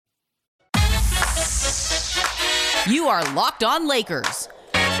You are Locked On Lakers,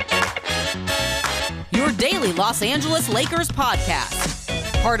 your daily Los Angeles Lakers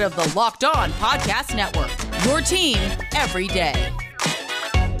podcast. Part of the Locked On Podcast Network, your team every day.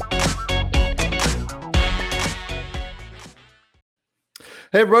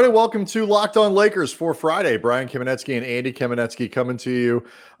 Hey, everybody, welcome to Locked On Lakers for Friday. Brian Kamenetsky and Andy Kamenetsky coming to you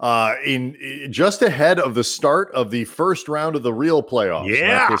in just ahead of the start of the first round of the real playoffs.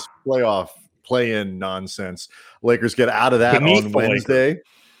 Yeah. Not this playoff play-in nonsense. Lakers get out of that on Wednesday. Lakers.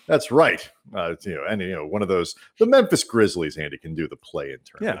 That's right. One of those, the Memphis Grizzlies, Andy, can do the play-in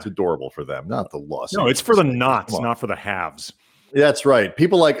tournament. Yeah. It's adorable for them, not the Los No, it's for the knots, not for the haves. That's right.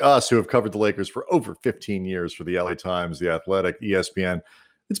 People like us who have covered the Lakers for over 15 years for the LA Times, The Athletic, ESPN,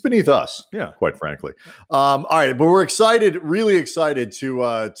 it's beneath us, quite frankly. All right, but we're excited, really excited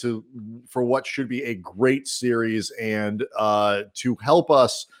for what should be a great series, and to help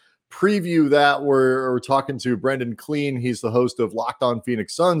us preview that, we're talking to Brendan Clean. He's the host of Locked On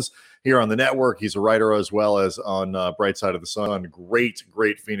Phoenix Suns here on the network. He's a writer as well as on Bright Side of the Sun. Great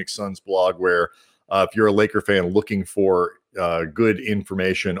Phoenix Suns blog where if you're a Laker fan looking for good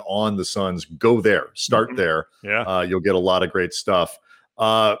information on the Suns, go there. Start there. Yeah, you'll get a lot of great stuff.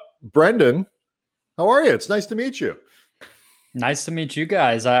 Brendan, how are you? It's nice to meet you. Nice to meet you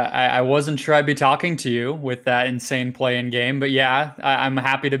guys. I wasn't sure I'd be talking to you with that insane play-in game, but yeah, I'm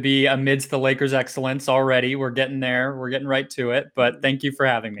happy to be amidst the Lakers' excellence already. We're getting there. We're getting right to it, but thank you for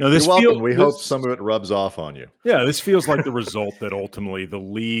having me. No, You're welcome. We hope some of it rubs off on you. Yeah, this feels like the result that ultimately the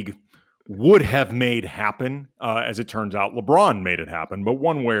league would have made happen. As it turns out, LeBron made it happen, but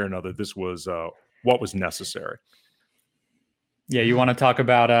one way or another, this was what was necessary. Yeah, you want to talk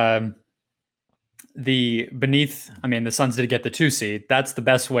about the Suns did get the 2 seed. That's the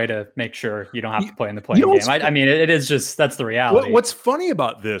best way to make sure you don't have to play in the play-in game. I mean, it is just, that's the reality. What's funny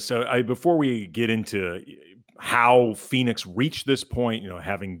about this, before we get into how Phoenix reached this point,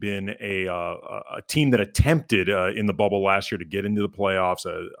 having been a team that attempted in the bubble last year to get into the playoffs,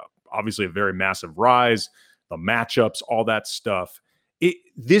 obviously a very massive rise, the matchups, all that stuff.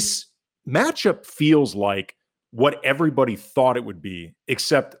 This matchup feels like what everybody thought it would be,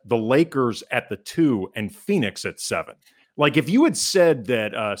 except the Lakers at the 2 and Phoenix at 7. Like if you had said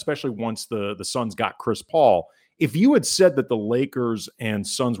that, especially once the Suns got Chris Paul, if you had said that the Lakers and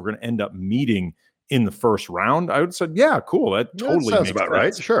Suns were going to end up meeting in the first round, I would have said, yeah, cool. That totally sounds about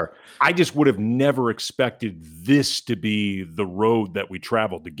right. Sure. I just would have never expected this to be the road that we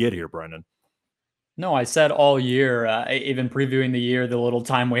traveled to get here, Brendan. No, I said all year, even previewing the year, the little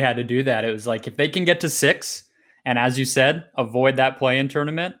time we had to do that, it was like, if they can get to 6, and as you said, avoid that play-in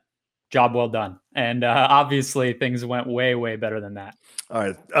tournament, job well done. And obviously things went way, way better than that. All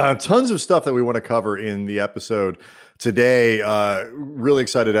right. Tons of stuff that we want to cover in the episode today. Really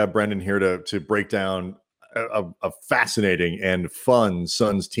excited to have Brendan here to break down a fascinating and fun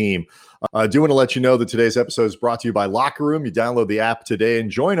Suns team. I do want to let you know that today's episode is brought to you by Locker Room. You download the app today and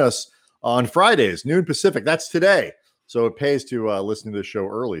join us on Fridays, noon Pacific. That's today. So it pays to listen to the show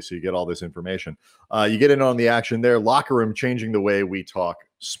early so you get all this information. You get in on the action there. Locker Room, changing the way we talk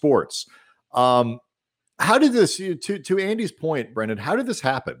sports. How did this, to Andy's point, Brendan, how did this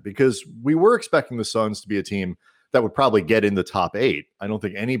happen? Because we were expecting the Suns to be a team that would probably get in the top 8. I don't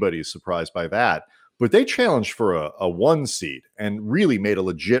think anybody's surprised by that. But they challenged for a 1 seed and really made a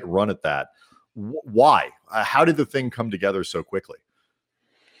legit run at that. Why? How did the thing come together so quickly?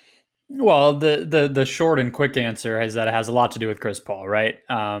 Well, the short and quick answer is that it has a lot to do with Chris Paul, right?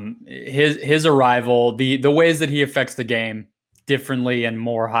 His arrival, the ways that he affects the game differently and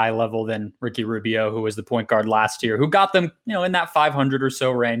more high level than Ricky Rubio, who was the point guard last year, who got them, in that 500 or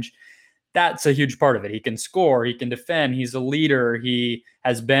so range. That's a huge part of it. He can score, he can defend, he's a leader, he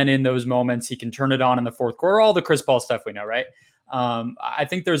has been in those moments, he can turn it on in the fourth quarter, all the Chris Paul stuff we know, right? I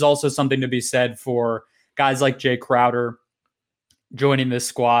think there's also something to be said for guys like Jay Crowder joining this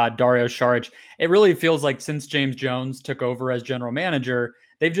squad, Dario Saric. It really feels like since James Jones took over as general manager,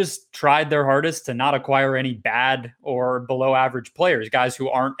 they've just tried their hardest to not acquire any bad or below average players, guys who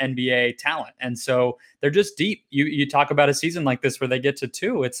aren't NBA talent. And so they're just deep. You talk about a season like this where they get to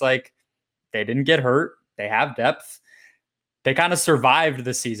 2. It's like they didn't get hurt. They have depth. They kind of survived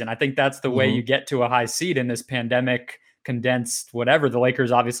the season. I think that's the way you get to a high seed in this pandemic condensed whatever. The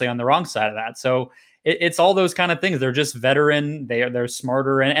Lakers obviously on the wrong side of that. So it's all those kind of things. They're just veteran. They're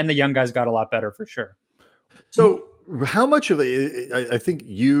smarter, and the young guys got a lot better for sure. So how much of it, I think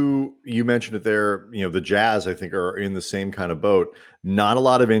you mentioned it there, the Jazz, I think, are in the same kind of boat. Not a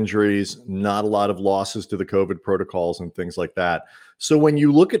lot of injuries, not a lot of losses to the COVID protocols and things like that. So when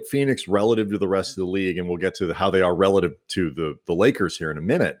you look at Phoenix relative to the rest of the league, and we'll get to how they are relative to the Lakers here in a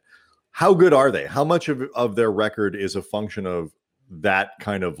minute, how good are they? How much of their record is a function of that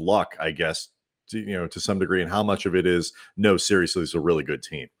kind of luck, I guess, to some degree, and how much of it is, no, seriously, it's a really good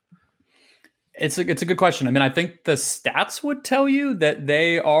team? It's a good question. I mean, I think the stats would tell you that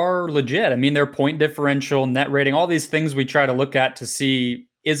they are legit. I mean, their point differential, net rating, all these things we try to look at to see,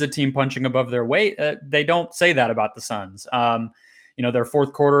 is a team punching above their weight? They don't say that about the Suns. Their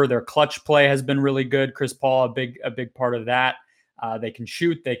fourth quarter, their clutch play has been really good. Chris Paul, a big part of that. They can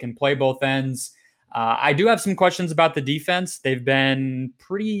shoot, they can play both ends. I do have some questions about the defense. They've been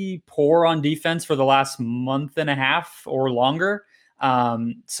pretty poor on defense for the last month and a half or longer.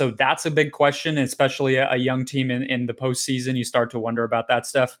 So that's a big question, especially a young team in the postseason. You start to wonder about that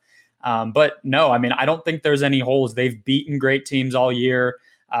stuff. But no, I mean, I don't think there's any holes. They've beaten great teams all year.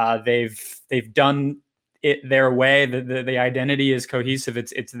 They've done it their way. The identity is cohesive.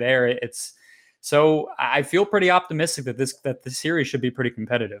 It's there. So I feel pretty optimistic that the series should be pretty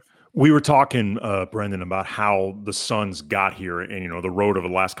competitive. We were talking, Brendan, about how the Suns got here and, the road over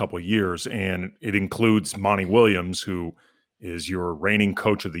the last couple of years, and it includes Monty Williams, who is your reigning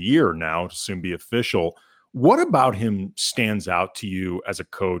coach of the year now, to soon be official. What about him stands out to you as a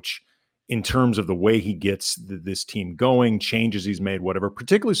coach in terms of the way he gets this team going, changes he's made, whatever,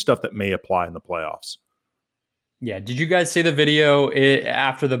 particularly stuff that may apply in the playoffs? Yeah. Did you guys see the video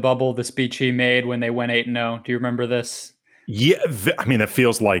after the bubble, the speech he made when they went 8-0? Do you remember this? Yeah. I mean, it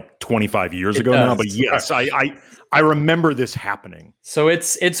feels like 25 years ago now, but yes, I remember this happening. So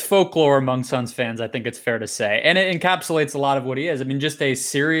it's folklore among Suns fans, I think it's fair to say. And it encapsulates a lot of what he is. I mean, just a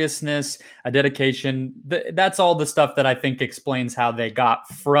seriousness, a dedication. That's all the stuff that I think explains how they got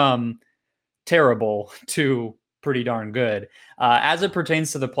from terrible to pretty darn good. As it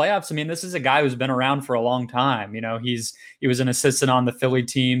pertains to the playoffs, I mean, this is a guy who's been around for a long time. He was an assistant on the Philly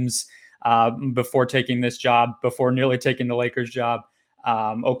teams before taking this job, before nearly taking the Lakers job,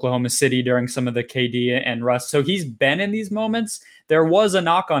 Oklahoma City during some of the KD and Russ. So he's been in these moments. There was a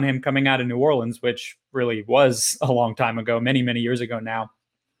knock on him coming out of New Orleans, which really was a long time ago, many, many years ago now,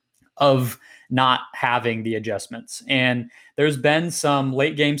 of not having the adjustments. And there's been some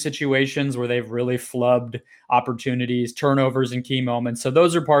late game situations where they've really flubbed opportunities, turnovers in key moments. So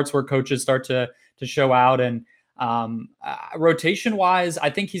those are parts where coaches start to show out. And rotation wise, I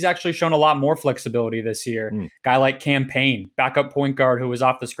think he's actually shown a lot more flexibility this year. Guy like Cam Payne, backup point guard who was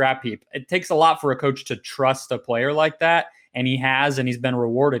off the scrap heap. It takes a lot for a coach to trust a player like that. And he's been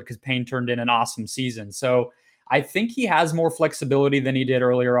rewarded because Payne turned in an awesome season. So I think he has more flexibility than he did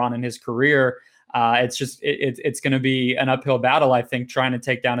earlier on in his career. It's going to be an uphill battle, I think, trying to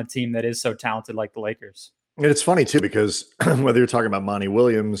take down a team that is so talented like the Lakers. And it's funny too, because whether you're talking about Monty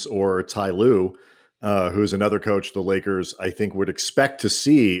Williams or Ty Lue, who's another coach the Lakers, I think, would expect to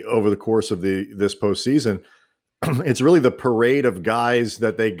see over the course of this postseason, it's really the parade of guys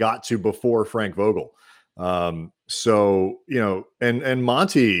that they got to before Frank Vogel. And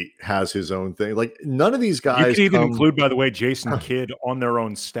Monty has his own thing. Like, none of these guys. You could even include, by the way, Jason Kidd on their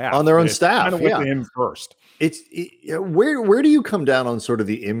own staff. On their own staff. Kind of with him first. Where do you come down on sort of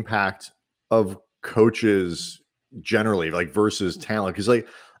the impact of coaches generally, like, versus talent? Because, like,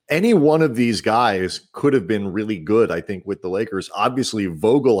 any one of these guys could have been really good, I think, with the Lakers. Obviously,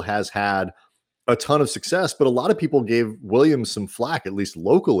 Vogel has had a ton of success, but a lot of people gave Williams some flack, at least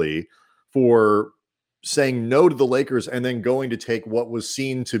locally, for saying no to the Lakers and then going to take what was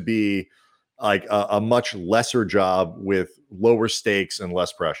seen to be like a much lesser job with lower stakes and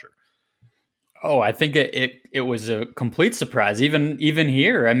less pressure. Oh, I think it was a complete surprise. Even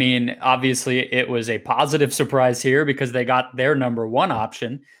here, I mean, obviously it was a positive surprise here because they got their number one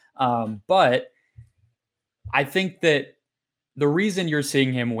option. But I think that the reason you're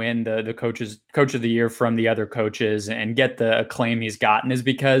seeing him win the coach of the year from the other coaches and get the acclaim he's gotten is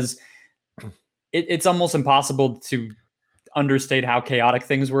because it's almost impossible to understate how chaotic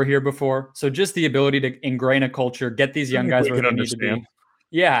things were here before. So just the ability to ingrain a culture, get these young guys where they need to be.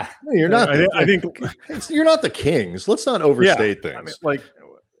 Yeah. No, you're not. I think you're not the Kings. Let's not overstate things. I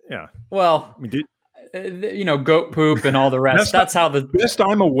mean, Well, goat poop and all the rest. That's how the best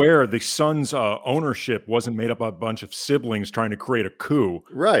I'm aware, the Suns' ownership wasn't made up of a bunch of siblings trying to create a coup.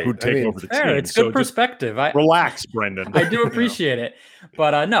 Right. Who'd take over the team. It's good perspective. Relax, Brendan. I do appreciate it.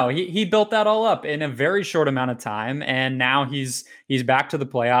 But no, he built that all up in a very short amount of time. And now he's back to the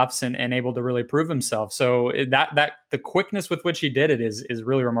playoffs and able to really prove himself. So that the quickness with which he did it is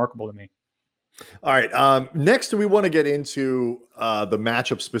really remarkable to me. All right. Next, we want to get into the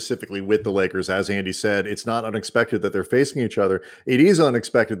matchup specifically with the Lakers. As Andy said, it's not unexpected that they're facing each other. It is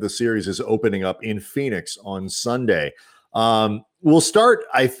unexpected the series is opening up in Phoenix on Sunday. We'll start,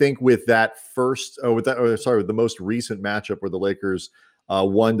 I think, with that the most recent matchup where the Lakers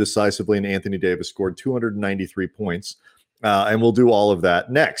won decisively, and Anthony Davis scored 293 points. And we'll do all of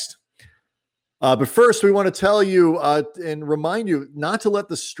that next. But first, we want to tell you and remind you not to let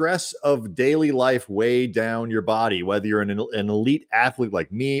the stress of daily life weigh down your body, whether you're an elite athlete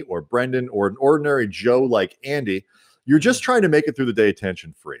like me or Brendan or an ordinary Joe like Andy. You're just trying to make it through the day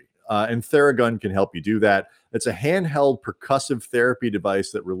tension-free. And Theragun can help you do that. It's a handheld percussive therapy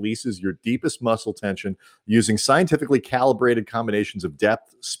device that releases your deepest muscle tension using scientifically calibrated combinations of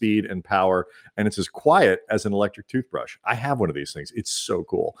depth, speed, and power. And it's as quiet as an electric toothbrush. I have one of these things. It's so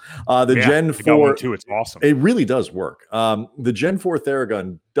cool. Gen 4 I got one too. It's awesome. It really does work. The Gen 4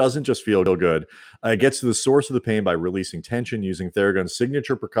 Theragun doesn't just feel good. It gets to the source of the pain by releasing tension using Theragun's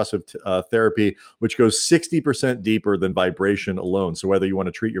signature percussive therapy, which goes 60% deeper than vibration alone. So whether you want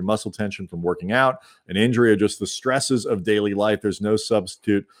to treat your muscle tension from working out, an injury, or just the stresses of daily life, there's no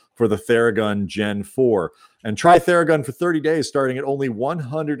substitute for the Theragun Gen 4. And try Theragun for 30 days starting at only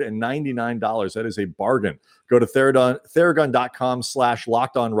 $199. That is a bargain. Go to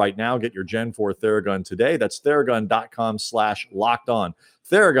Theragun.com/lockedon right now. Get your Gen 4 Theragun today. That's Theragun.com/lockedon.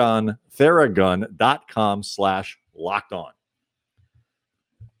 Theragun.com/lockedon.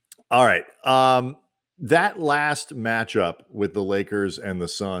 All right. That last matchup with the Lakers and the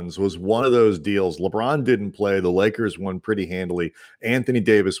Suns was one of those deals. LeBron didn't play. The Lakers won pretty handily. Anthony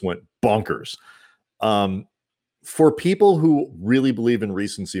Davis went bonkers. For people who really believe in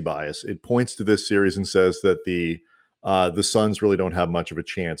recency bias, it points to this series and says that the Suns really don't have much of a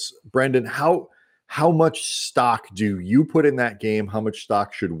chance. Brendan, how much stock do you put in that game? How much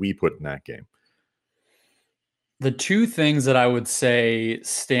stock should we put in that game? The two things that I would say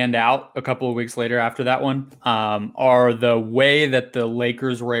stand out a couple of weeks later after that one are the way that the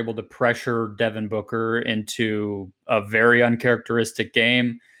Lakers were able to pressure Devin Booker into a very uncharacteristic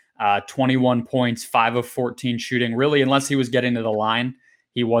game. 21 points, 5 of 14 shooting. Really, unless he was getting to the line,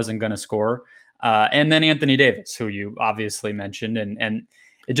 he wasn't going to score. And then Anthony Davis, who you obviously mentioned, and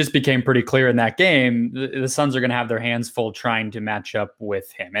it just became pretty clear in that game, the Suns are going to have their hands full trying to match up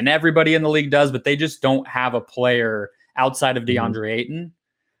with him. And everybody in the league does, but they just don't have a player outside of DeAndre Ayton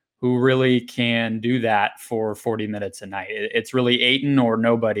who really can do that for 40 minutes a night. It's really Ayton or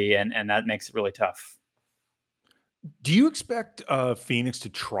nobody, and that makes it really tough. Do you expect Phoenix to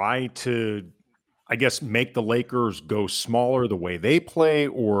try to, I guess, make the Lakers go smaller the way they play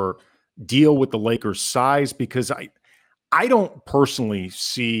or deal with the Lakers' size? Because I don't personally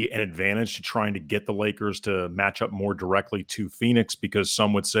see an advantage to trying to get the Lakers to match up more directly to Phoenix, because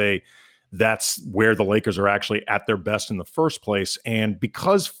some would say that's where the Lakers are actually at their best in the first place. And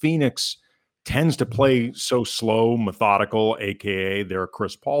because Phoenix tends to play so slow, methodical, aka they're a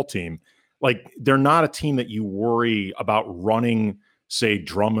Chris Paul team, like they're not a team that you worry about running, say,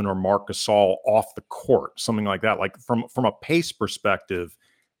 Drummond or Marc Gasol off the court, something like that. Like from a pace perspective,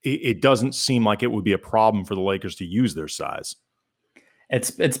 it doesn't seem like it would be a problem for the Lakers to use their size.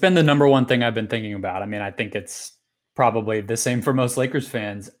 It's been the number one thing I've been thinking about. I mean, I think it's probably the same for most Lakers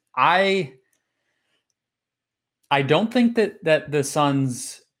fans. I don't think that the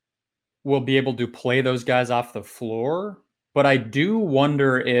Suns will be able to play those guys off the floor, but I do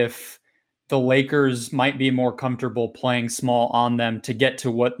wonder if the Lakers might be more comfortable playing small on them to get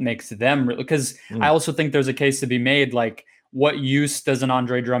to what makes them really, because I also think there's a case to be made, like, what use does an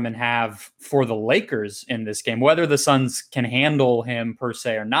Andre Drummond have for the Lakers in this game? Whether the Suns can handle him per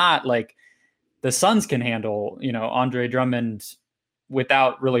se or not, like the Suns can handle, Andre Drummond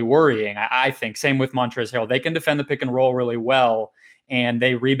without really worrying. I think same with Montrezl Harrell. They can defend the pick and roll really well, and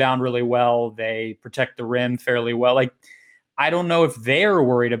they rebound really well. They protect the rim fairly well. Like, I don't know if they're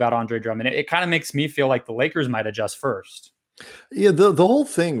worried about Andre Drummond. It kind of makes me feel like the Lakers might adjust first. Yeah, the whole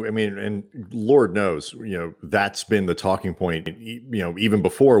thing, I mean, and Lord knows, that's been the talking point, even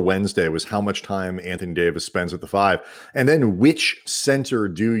before Wednesday, was how much time Anthony Davis spends at the 5, and then which center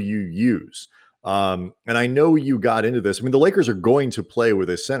do you use? And I know you got into this. I mean, the Lakers are going to play with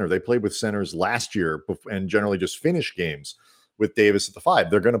a center. They played with centers last year and generally just finish games with Davis at the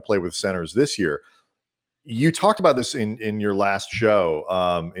 5. They're going to play with centers this year. You talked about this in your last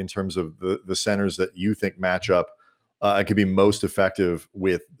show in terms of the centers that you think match up and could be most effective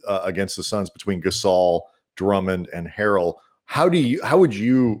with against the Suns between Gasol, Drummond, and Harrell. How would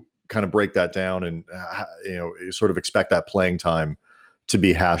you kind of break that down and sort of expect that playing time to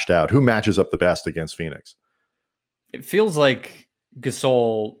be hashed out? Who matches up the best against Phoenix? It feels like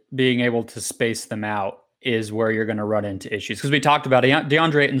Gasol being able to space them out is where you're going to run into issues, because we talked about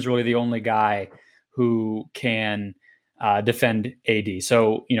DeAndre Ayton's really the only guy who can defend AD.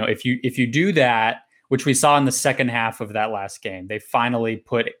 So, if you do that, which we saw in the second half of that last game, they finally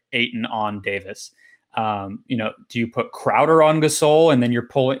put Ayton on Davis. Do you put Crowder on Gasol and then you're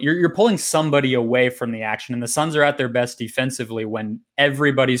pulling somebody away from the action? And the Suns are at their best defensively when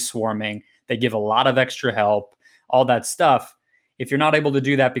everybody's swarming. They give a lot of extra help, all that stuff. If you're not able to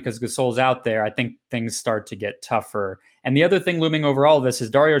do that because Gasol's out there, I think things start to get tougher. And the other thing looming over all of this is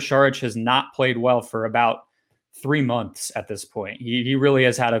Dario Saric has not played well for about 3 months at this point. He really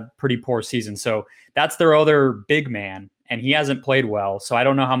has had a pretty poor season. So that's their other big man, and he hasn't played well. So I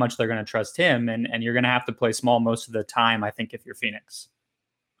don't know how much they're going to trust him, and you're going to have to play small most of the time, I think, if you're Phoenix.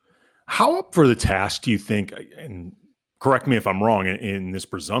 How up for the task do you think, and correct me if I'm wrong in this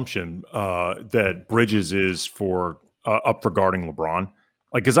presumption, that Bridges is up for guarding LeBron?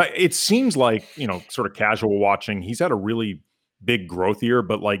 Like, because it seems like, sort of casual watching, he's had a really big growth year,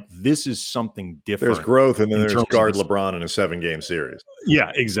 but like this is something different. There's growth, and then there's guard LeBron in a 7-game series.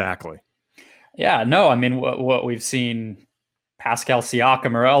 Yeah, exactly. Yeah, no, I mean, what we've seen, Pascal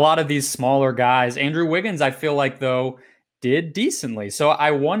Siakam or a lot of these smaller guys, Andrew Wiggins, I feel like, though, did decently. So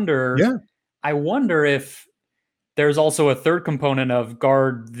I wonder if there's also a third component of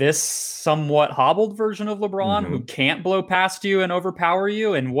guard this somewhat hobbled version of LeBron who can't blow past you and overpower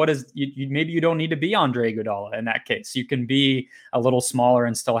you. And maybe you don't need to be Andre Iguodala in that case. You can be a little smaller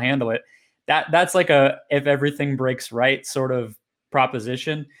and still handle it. That's like a if everything breaks right sort of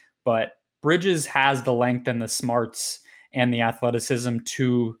proposition. But Bridges has the length and the smarts and the athleticism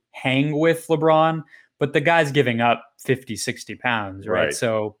to hang with LeBron, but the guy's giving up 50, 60 pounds, right?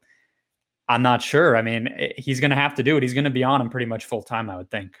 So I'm not sure. I mean, he's going to have to do it. He's going to be on him pretty much full time, I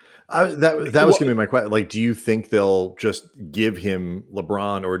would think. That was going to be my question. Like, do you think they'll just give him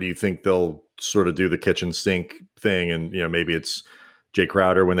LeBron, or do you think they'll sort of do the kitchen sink thing? And, maybe it's Jay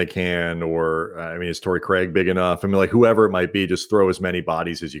Crowder when they can, or is Torrey Craig big enough? Like whoever it might be, just throw as many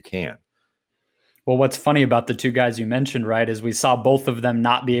bodies as you can. Well, what's funny about the two guys you mentioned, right, is we saw both of them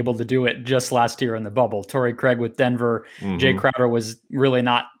not be able to do it just last year in the bubble. Torrey Craig with Denver, Jay Crowder was really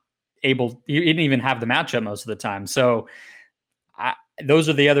not able. He didn't even have the matchup most of the time. So those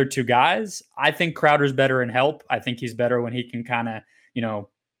are the other two guys. I think Crowder's better in help. I think he's better when he can kind of,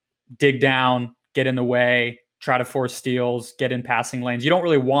 dig down, get in the way, try to force steals, get in passing lanes. You don't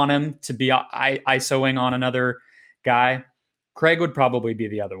really want him to be ISOing on another guy. Craig would probably be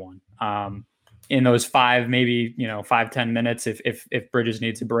the other one. In those 5-10 minutes if Bridges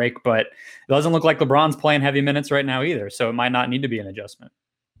needs a break. But it doesn't look like LeBron's playing heavy minutes right now either, so it might not need to be an adjustment.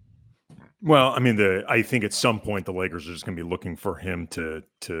 Well, I think at some point the Lakers are just going to be looking for him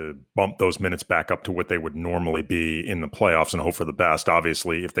to bump those minutes back up to what they would normally be in the playoffs and hope for the best.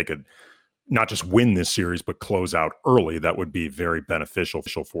 Obviously, if they could not just win this series, but close out early, that would be very beneficial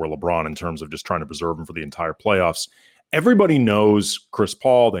for LeBron in terms of just trying to preserve him for the entire playoffs. Everybody knows Chris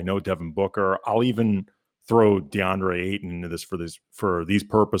Paul. They know Devin Booker. I'll even throw DeAndre Ayton into this for these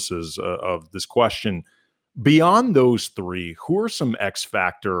purposes of this question. Beyond those three, who are some X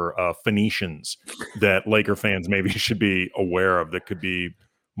factor Phoenicians that Laker fans maybe should be aware of that could be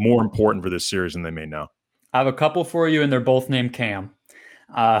more important for this series than they may know? I have a couple for you, and they're both named Cam.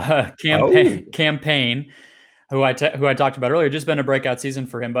 Cam Payne, who I talked about earlier, just been a breakout season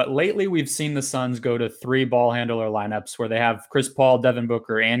for him. But lately, we've seen the Suns go to 3 ball handler lineups where they have Chris Paul, Devin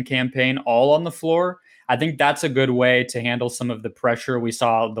Booker, and Cam Payne all on the floor. I think that's a good way to handle some of the pressure we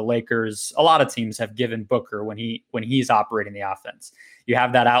saw the Lakers. A lot of teams have given Booker when he's operating the offense. You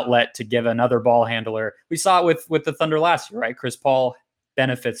have that outlet to give another ball handler. We saw it with the Thunder last year, right? Chris Paul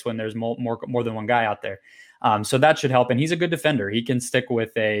benefits when there's more than one guy out there. So that should help. And he's a good defender. He can stick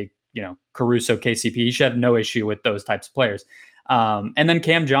with a Caruso, KCP. He should have no issue with those types of players. And then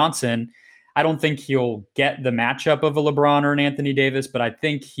Cam Johnson, I don't think he'll get the matchup of a LeBron or an Anthony Davis, but I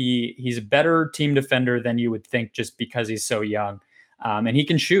think he's a better team defender than you would think just because he's so young. And he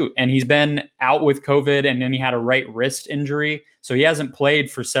can shoot. And he's been out with COVID, and then he had a right wrist injury. So he hasn't played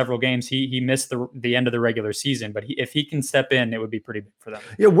for several games. He missed the end of the regular season. But if he can step in, it would be pretty big for them.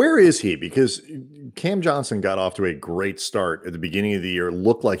 Yeah, where is he? Because Cam Johnson got off to a great start at the beginning of the year.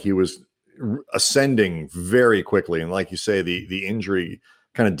 Looked like he was ascending very quickly. And like you say, the injury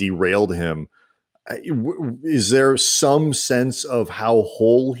kind of derailed him. Is there some sense of how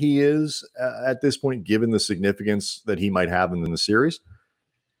whole he is at this point, given the significance that he might have in the series?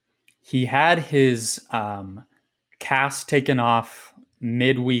 He had his cast taken off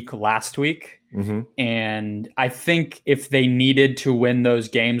midweek last week. Mm-hmm. And I think if they needed to win those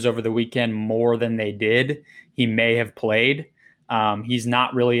games over the weekend more than they did, he may have played. He's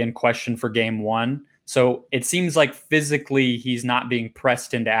not really in question for game 1. So it seems like physically he's not being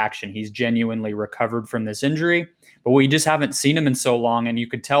pressed into action. He's genuinely recovered from this injury, but we just haven't seen him in so long. And you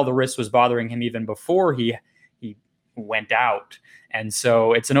could tell the wrist was bothering him even before he went out. And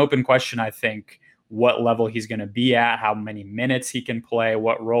so it's an open question, I think, what level he's going to be at, how many minutes he can play,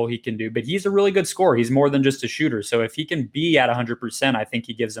 what role he can do. But he's a really good scorer. He's more than just a shooter. So if he can be at 100%, I think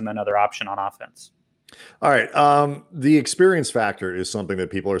he gives him another option on offense. All right. The experience factor is something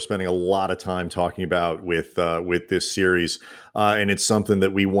that people are spending a lot of time talking about with this series. And it's something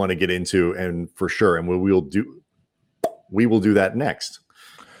that we want to get into, and for sure. And we will do that next.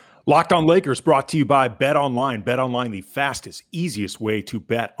 Locked On Lakers brought to you by BetOnline. BetOnline, the fastest, easiest way to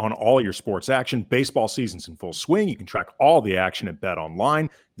bet on all your sports action. Baseball season's in full swing. You can track all the action at BetOnline.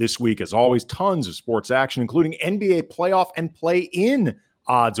 This week, as always, tons of sports action, including NBA playoff and play-in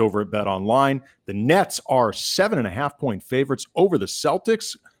odds over at BetOnline. The Nets are 7.5-point favorites over the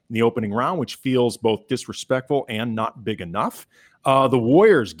Celtics in the opening round, which feels both disrespectful and not big enough. The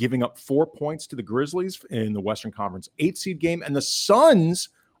Warriors giving up 4 points to the Grizzlies in the Western Conference 8-seed game, and the Suns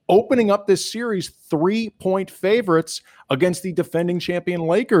opening up this series 3-point favorites against the defending champion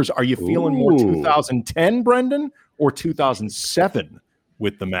Lakers. Are you feeling more 2010, Brendan, or 2007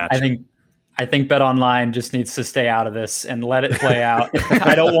 with the match? I think BetOnline just needs to stay out of this and let it play out.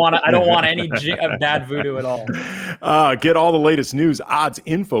 I don't want any bad voodoo at all. Get all the latest news, odds,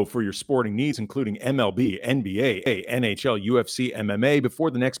 info for your sporting needs, including MLB, NBA, NHL, UFC, MMA. Before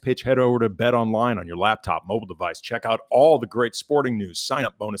the next pitch, head over to BetOnline on your laptop, mobile device. Check out all the great sporting news,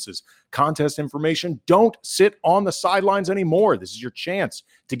 sign-up bonuses, contest information. Don't sit on the sidelines anymore. This is your chance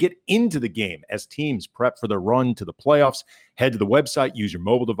to get into the game as teams prep for their run to the playoffs. Head to the website, use your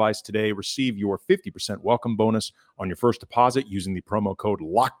mobile device today, receive your 50% welcome bonus on your first deposit using the promo code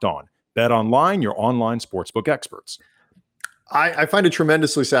LOCKEDON. BetOnline, your online sportsbook experts. I find it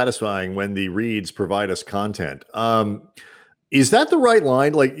tremendously satisfying when the reads provide us content. Is that the right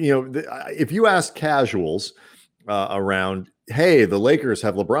line? Like, if you ask casuals around, hey, the Lakers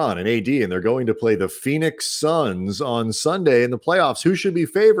have LeBron and AD, and they're going to play the Phoenix Suns on Sunday in the playoffs, who should be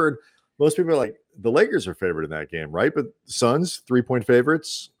favored? Most people are like, the Lakers are favored in that game, right? But Suns, 3-point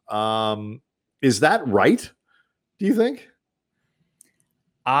favorites. Is that right? Do you think?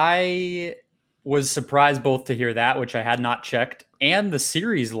 I was surprised both to hear that, which I had not checked, and the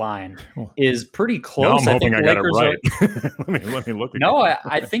series line is pretty close. No, I'm hoping I got it right. Let me look. No,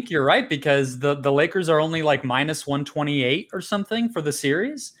 I think you're right, because the Lakers are only like minus 128 or something for the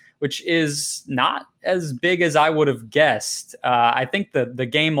series, which is not as big as I would have guessed. I think the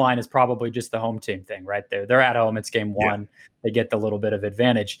game line is probably just the home team thing right there. They're at home. It's game one. Yeah. They get the little bit of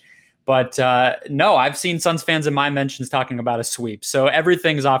advantage. But no, I've seen Suns fans in my mentions talking about a sweep. So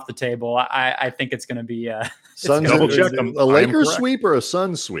everything's off the table. I think it's going to be Suns double check them. A Lakers sweep or a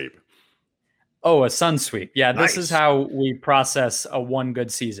Suns sweep? Oh, a Suns sweep. Yeah, nice. This is how we process a one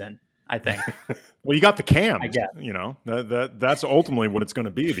good season, I think. Well, you got the cam. I guess. That's ultimately what it's going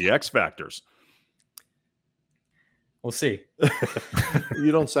to be, the X factors. We'll see.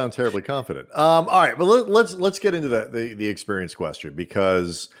 You don't sound terribly confident. All right, but let's get into the experience question,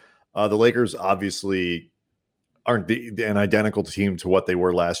 because the Lakers obviously aren't an identical team to what they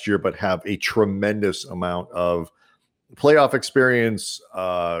were last year, but have a tremendous amount of playoff experience,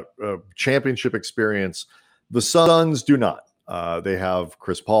 championship experience. The Suns do not. They have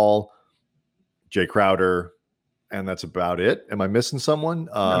Chris Paul, Jay Crowder, and that's about it. Am I missing someone?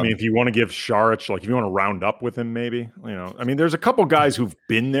 I mean, if you want to give Šarić, like if you want to round up with him, maybe, there's a couple guys who've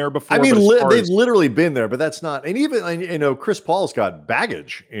been there before. I mean, they've literally been there, but that's not, and even, Chris Paul's got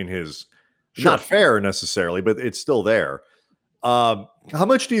baggage in his, not fair necessarily, but it's still there. How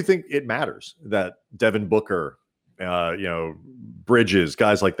much do you think it matters that Devin Booker, Bridges,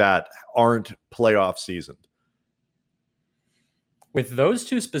 guys like that aren't playoff seasoned? With those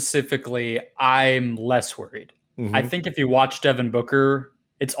two specifically, I'm less worried. Mm-hmm. I think if you watch Devin Booker,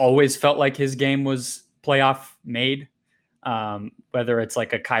 it's always felt like his game was playoff made. Whether it's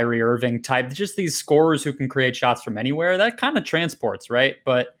like a Kyrie Irving type, just these scorers who can create shots from anywhere, that kind of transports, right?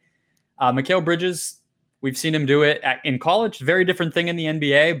 But Mikal Bridges, we've seen him do it in college. Very different thing in the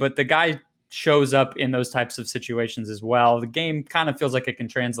NBA, but the guy shows up in those types of situations as well. The game kind of feels like it can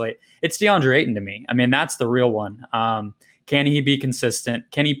translate. It's DeAndre Ayton to me. I mean, that's the real one. Can he be consistent?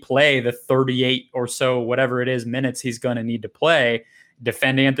 Can he play the 38 or so, whatever it is, minutes he's going to need to play,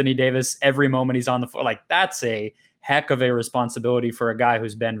 defend Anthony Davis every moment he's on the floor? Like, that's a heck of a responsibility for a guy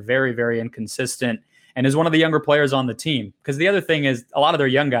who's been very, very inconsistent and is one of the younger players on the team. Because the other thing is, a lot of their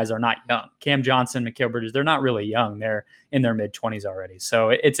young guys are not young. Cam Johnson, Mikal Bridges, they're not really young. They're in their mid-20s already. So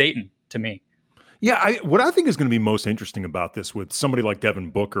it's Ayton to me. Yeah, what I think is going to be most interesting about this with somebody like Devin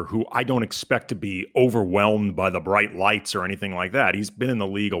Booker, who I don't expect to be overwhelmed by the bright lights or anything like that. He's been in the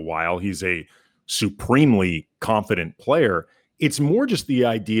league a while. He's a supremely confident player. It's more just the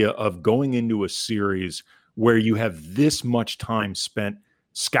idea of going into a series where you have this much time spent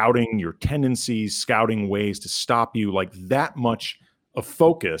scouting your tendencies, scouting ways to stop you, like that much of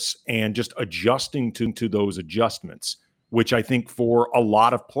focus and just adjusting to those adjustments, which I think for a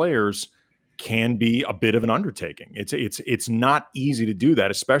lot of players can be a bit of an undertaking. It's not easy to do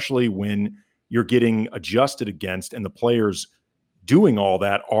that, especially when you're getting adjusted against and the players doing all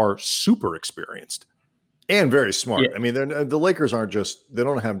that are super experienced and very smart. Yeah. I mean, the Lakers they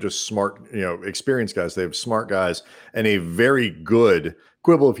don't have just smart, experienced guys. They have smart guys and a very good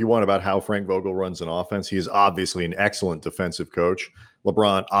quibble, if you want, about how Frank Vogel runs an offense. He is obviously an excellent defensive coach.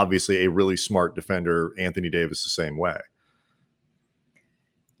 LeBron, obviously a really smart defender. Anthony Davis, the same way.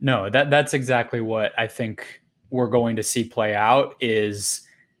 No, that's exactly what I think we're going to see play out is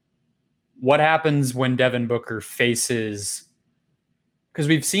what happens when Devin Booker faces, because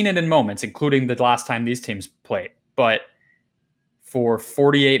we've seen it in moments, including the last time these teams played, but for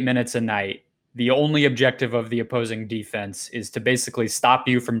 48 minutes a night, the only objective of the opposing defense is to basically stop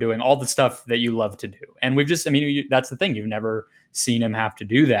you from doing all the stuff that you love to do. And that's the thing. You've never seen him have to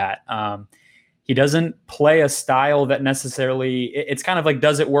do that. He doesn't play a style that necessarily, it's kind of like,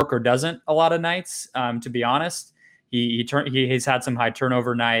 does it work or doesn't a lot of nights, to be honest. He's had some high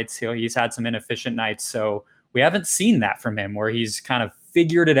turnover nights. He's had some inefficient nights. So we haven't seen that from him where he's kind of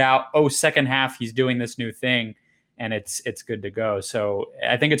figured it out. Oh, second half, he's doing this new thing and it's good to go. So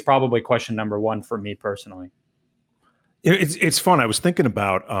I think it's probably question number one for me personally. It's fun. I was thinking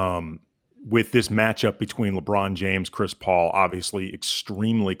about with this matchup between LeBron James, Chris Paul, obviously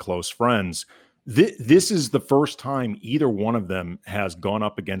extremely close friends. This is the first time either one of them has gone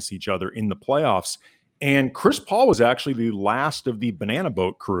up against each other in the playoffs. And Chris Paul was actually the last of the Banana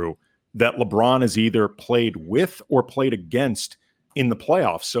Boat crew that LeBron has either played with or played against in the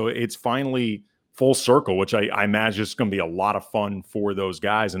playoffs. So it's finally full circle, which I imagine is going to be a lot of fun for those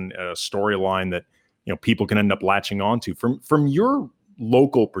guys and a storyline that people can end up latching onto. From your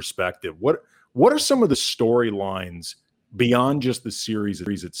local perspective, what are some of the storylines beyond just the series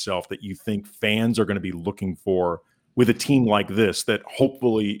itself that you think fans are going to be looking for with a team like this that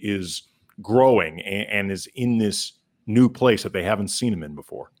hopefully is growing and is in this new place that they haven't seen him in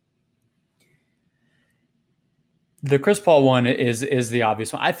before? The Chris Paul one is the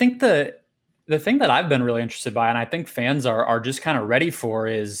obvious one. I think the thing that I've been really interested by, and I think fans are just kind of ready for,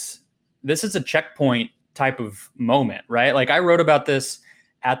 is this is a checkpoint type of moment, right? Like I wrote about this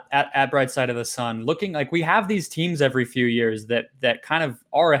at Bright Side of the Sun, looking like we have these teams every few years that kind of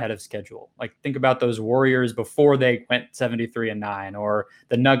are ahead of schedule. Like think about those Warriors before they went 73-9, or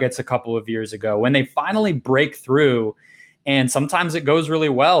the Nuggets a couple of years ago when they finally break through, and sometimes it goes really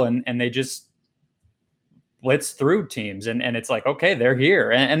well and they just blitz through teams and it's like, okay, they're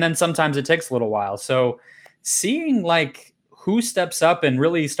here. And then sometimes it takes a little while. So seeing like who steps up and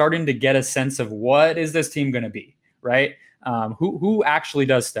really starting to get a sense of what is this team going to be, right? Who actually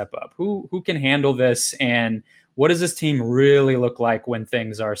does step up, who can handle this, and what does this team really look like when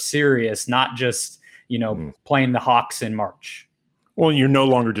things are serious, not just, playing the Hawks in March. Well, you're no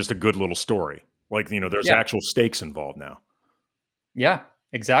longer just a good little story. Like, there's actual stakes involved now. Yeah,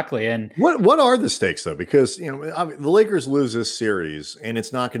 exactly. And what are the stakes though? Because, the Lakers lose this series and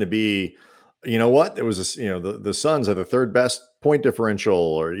it's not going to be, there was the Suns are the third best point differential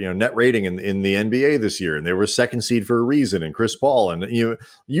or, net rating in the NBA this year. And they were second seed for a reason. And Chris Paul, and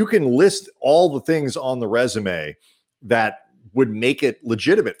you can list all the things on the resume that would make it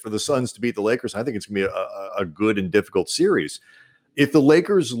legitimate for the Suns to beat the Lakers. I think it's going to be a good and difficult series. If the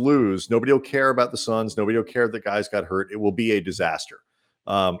Lakers lose, nobody will care about the Suns. Nobody will care if the guys got hurt. It will be a disaster.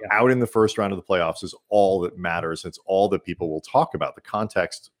 Out in the first round of the playoffs is all that matters. It's all that people will talk about. The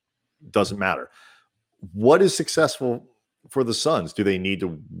context doesn't matter. What is successful for the Suns? Do they need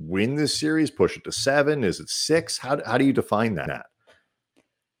to win this series, push it to 7? Is it 6? How do you define that?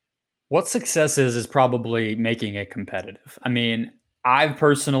 What success is probably making it competitive. I mean, I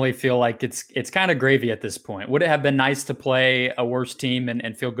personally feel like it's kind of gravy at this point. Would it have been nice to play a worse team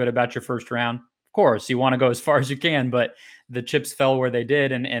and feel good about your first round? Of course, you want to go as far as you can, but the chips fell where they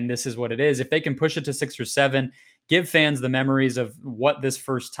did, and this is what it is. If they can push it to 6 or 7, give fans the memories of what this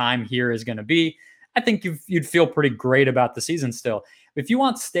first time here is going to be, I think you'd feel pretty great about the season still. If you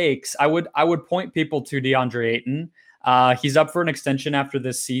want stakes, I would point people to DeAndre Ayton. He's up for an extension after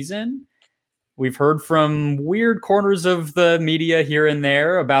this season. We've heard from weird corners of the media here and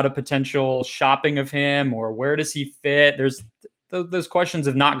there about a potential shopping of him, or where does he fit? Those questions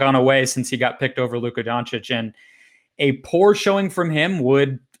have not gone away since he got picked over Luka Doncic, and a poor showing from him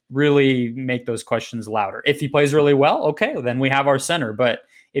would really make those questions louder. If he plays really well, okay, then we have our center. But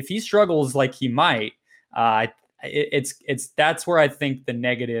if he struggles like he might, that's where I think the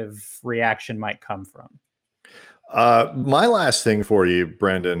negative reaction might come from. My last thing for you,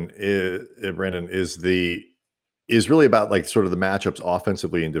 Brandon, is really about like sort of the matchups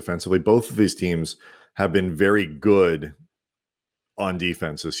offensively and defensively. Both of these teams have been very good on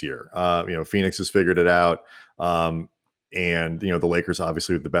defense this year. Phoenix has figured it out. And the Lakers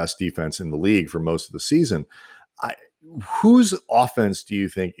obviously with the best defense in the league for most of the season. Whose offense do you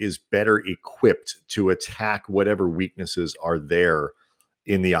think is better equipped to attack whatever weaknesses are there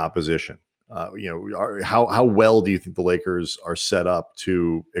in the opposition? How well do you think the Lakers are set up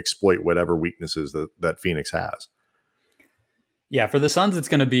to exploit whatever weaknesses that Phoenix has? Yeah, for the Suns, it's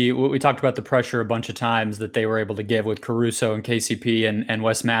going to be what we talked about, the pressure a bunch of times that they were able to give with Caruso and KCP and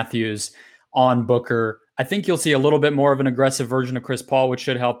Wes Matthews on Booker. I think you'll see a little bit more of an aggressive version of Chris Paul, which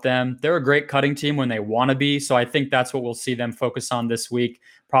should help them. They're a great cutting team when they want to be. So I think that's what we'll see them focus on this week.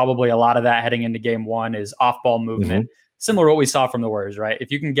 Probably a lot of that heading into game one is off-ball movement, similar to what we saw from the Warriors, right?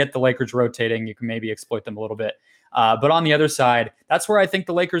 If you can get the Lakers rotating, you can maybe exploit them a little bit. But on the other side, that's where I think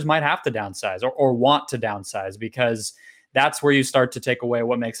the Lakers might have to downsize or want to downsize, because that's where you start to take away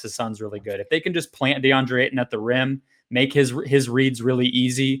what makes the Suns really good. If they can just plant DeAndre Ayton at the rim, make his reads really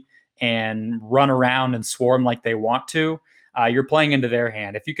easy, and run around and swarm like they want to, you're playing into their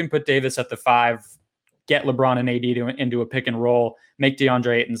hand. If you can put Davis at the 5, get LeBron and AD into a pick and roll, make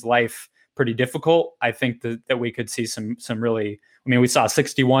DeAndre Ayton's life pretty difficult, I think that we could see some really, we saw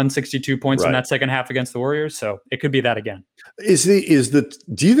 61, 62 points in that second half against the Warriors. So it could be that again. Do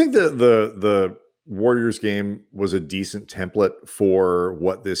you think that the Warriors game was a decent template for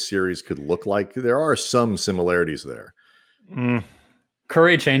what this series could look like? There are some similarities there.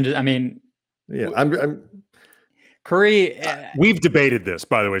 Curry changes. I'm Curry. We've debated this,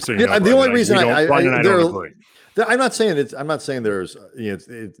 by the way. So the only reason I don't agree. I'm not saying there's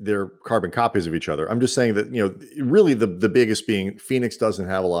they're carbon copies of each other. I'm just saying that really the biggest being Phoenix doesn't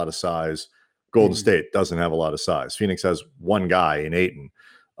have a lot of size. Golden State doesn't have a lot of size. Phoenix has one guy in Ayton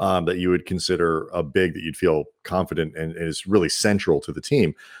that you would consider a big, that you'd feel confident and is really central to the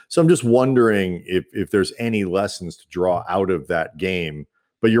team. So I'm just wondering if there's any lessons to draw out of that game.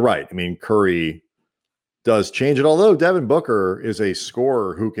 But you're right. Curry does change it. Although Devin Booker is a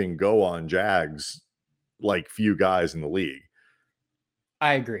scorer who can go on Jags like few guys in the league.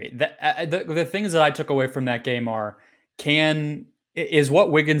 I agree. The things that I took away from that game are, is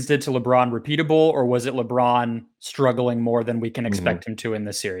what Wiggins did to LeBron repeatable, or was it LeBron struggling more than we can expect him to in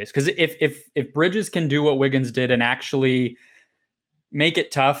this series? Because if Bridges can do what Wiggins did and actually make it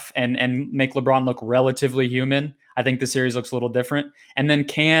tough and make LeBron look relatively human, I think the series looks a little different. And then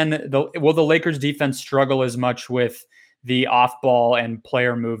will the Lakers defense struggle as much with the off-ball and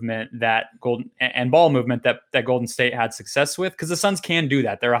player movement that ball movement that Golden State had success with? Because the Suns can do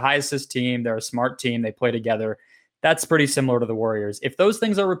that. They're a high assist team. They're a smart team. They play together. That's pretty similar to the Warriors. If those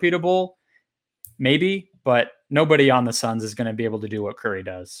things are repeatable, maybe, but nobody on the Suns is going to be able to do what Curry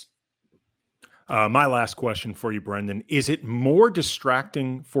does. My last question for you, Brendan. Is it more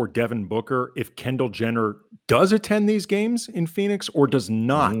distracting for Devin Booker if Kendall Jenner does attend these games in Phoenix or does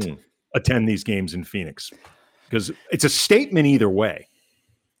not attend these games in Phoenix? Because it's a statement either way.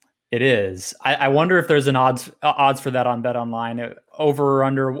 It is. I wonder if there's an odds for that on Bet Online, over or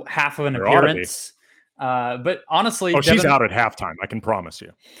under half of an appearance. But honestly, she's out at halftime, I can promise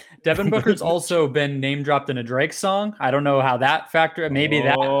you. Devin Booker's also been name dropped in a Drake song. I don't know how that maybe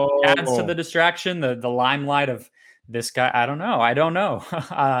that adds to the distraction, the limelight of this guy. I don't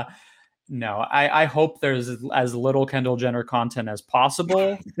know. No, I hope there's as little Kendall Jenner content as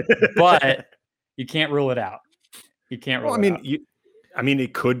possible, but you can't rule it out. It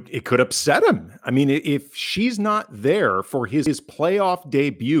could upset him. If she's not there for his playoff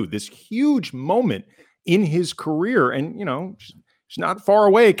debut, this huge moment in his career, and she's not far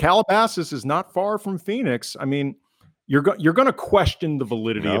away. Calabasas is not far from Phoenix. You're going to question the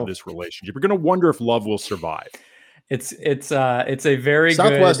validity of this relationship. You're going to wonder if love will survive. It's a very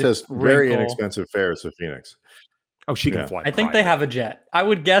Southwest good has very wrinkle. Inexpensive fares to Phoenix. Oh, she can fly. I think they have a jet. I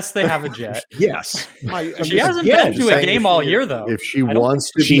would guess they have a jet. Yes. She hasn't been to a game all year, though. If she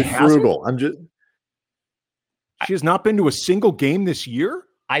wants to be frugal, she has not been to a single game this year.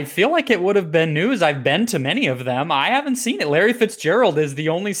 I feel like it would have been news. I've been to many of them. I haven't seen it. Larry Fitzgerald is the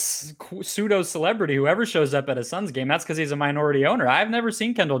only pseudo celebrity who ever shows up at a Suns game. That's because he's a minority owner. I've never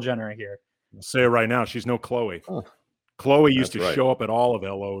seen Kendall Jenner here. I'll say it right now. She's no Chloe. Oh. Chloe used to show up at all of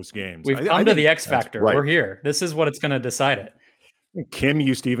LO's games. We've come to the X Factor. Right. We're here. This is what it's going to decide it. Kim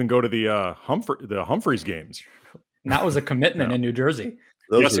used to even go to the Humphreys games. And that was a commitment in New Jersey.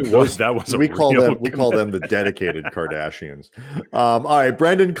 Yes, it was. That was we call them the dedicated Kardashians. All right,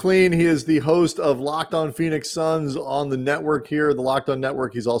 Brendan Clean. He is the host of Locked On Phoenix Suns on the network here, the Locked On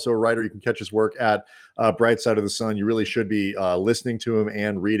Network. He's also a writer. You can catch his work at Bright Side of the Sun. You really should be listening to him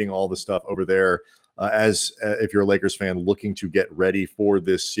and reading all the stuff over there. If you're a Lakers fan looking to get ready for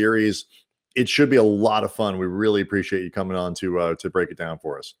this series, it should be a lot of fun. We really appreciate you coming on to break it down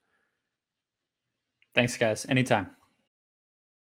for us. Thanks, guys. Anytime.